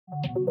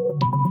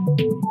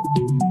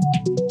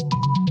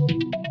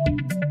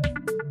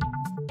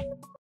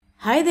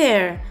Hi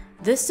there!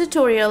 This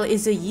tutorial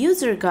is a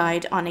user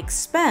guide on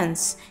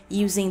expense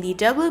using the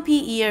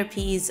WP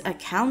ERP's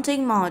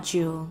accounting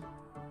module.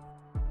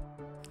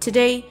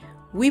 Today,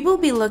 we will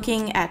be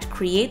looking at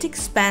create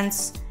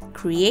expense,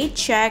 create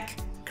check,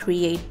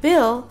 create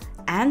bill,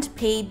 and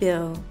pay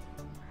bill.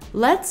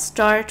 Let's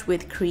start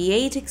with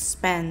create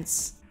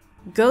expense.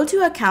 Go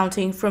to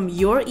accounting from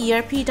your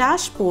ERP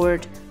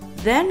dashboard,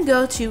 then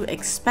go to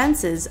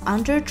expenses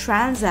under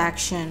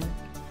transaction.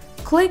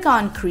 Click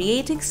on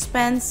create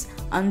expense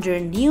under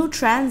new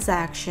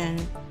transaction.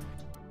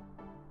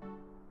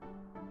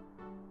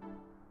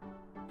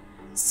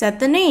 Set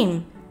the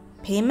name,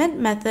 payment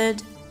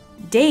method,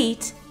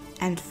 date,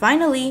 and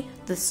finally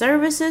the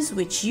services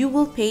which you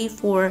will pay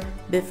for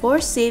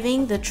before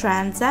saving the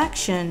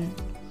transaction.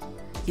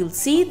 You'll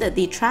see that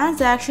the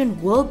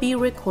transaction will be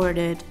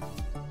recorded.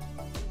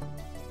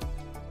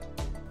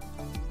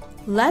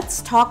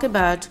 Let's talk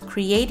about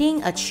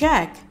creating a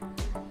check.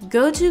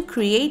 Go to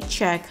create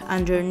check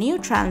under new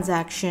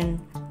transaction.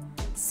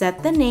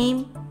 Set the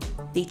name,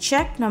 the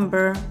check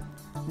number,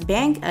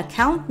 bank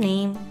account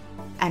name,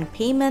 and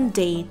payment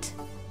date.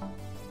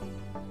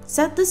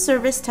 Set the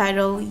service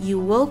title you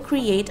will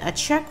create a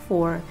check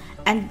for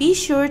and be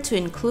sure to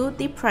include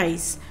the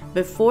price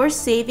before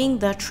saving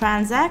the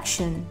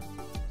transaction.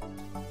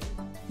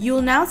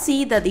 You'll now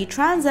see that the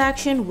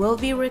transaction will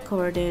be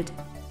recorded.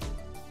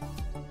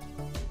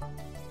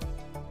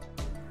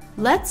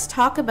 Let's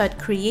talk about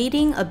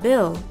creating a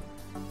bill.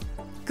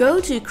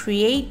 Go to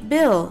Create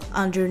Bill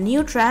under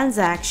New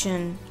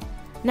Transaction.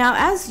 Now,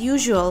 as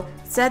usual,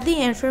 set the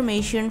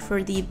information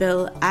for the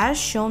bill as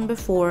shown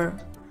before.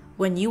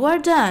 When you are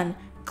done,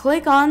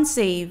 click on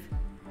Save.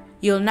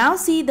 You'll now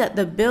see that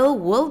the bill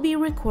will be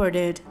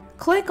recorded.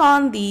 Click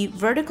on the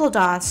vertical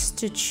dots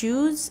to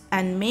choose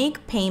and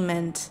make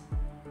payment.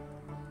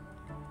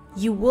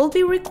 You will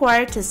be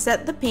required to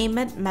set the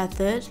payment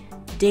method,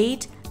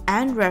 date,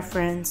 and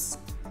reference.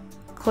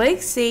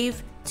 Click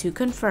Save to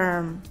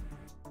confirm.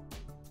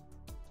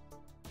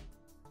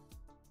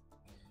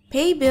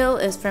 Pay bill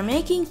is for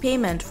making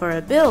payment for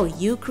a bill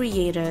you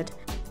created.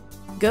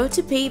 Go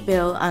to Pay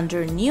bill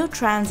under New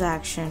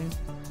Transaction,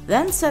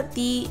 then set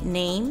the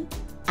name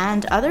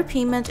and other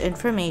payment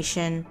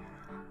information.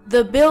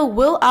 The bill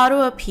will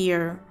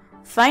auto-appear.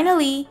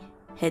 Finally,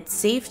 hit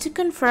Save to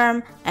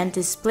confirm and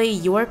display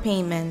your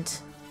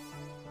payment.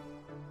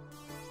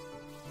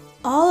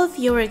 All of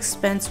your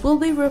expense will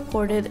be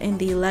reported in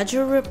the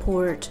Ledger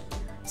Report.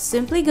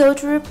 Simply go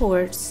to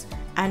Reports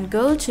and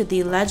go to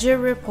the Ledger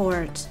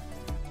Report.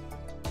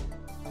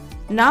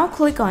 Now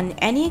click on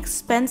any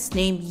expense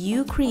name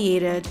you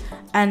created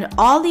and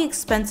all the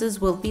expenses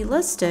will be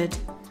listed.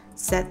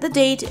 Set the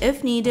date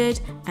if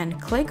needed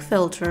and click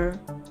Filter.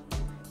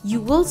 You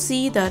will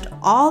see that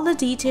all the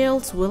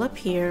details will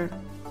appear.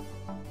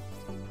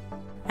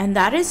 And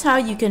that is how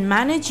you can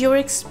manage your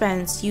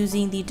expense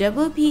using the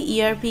WP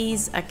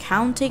ERP's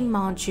accounting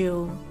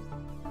module.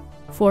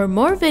 For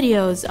more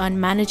videos on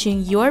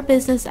managing your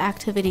business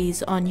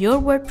activities on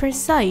your WordPress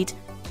site,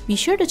 be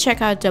sure to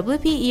check out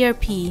WP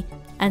ERP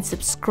and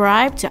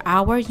subscribe to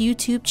our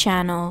YouTube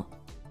channel.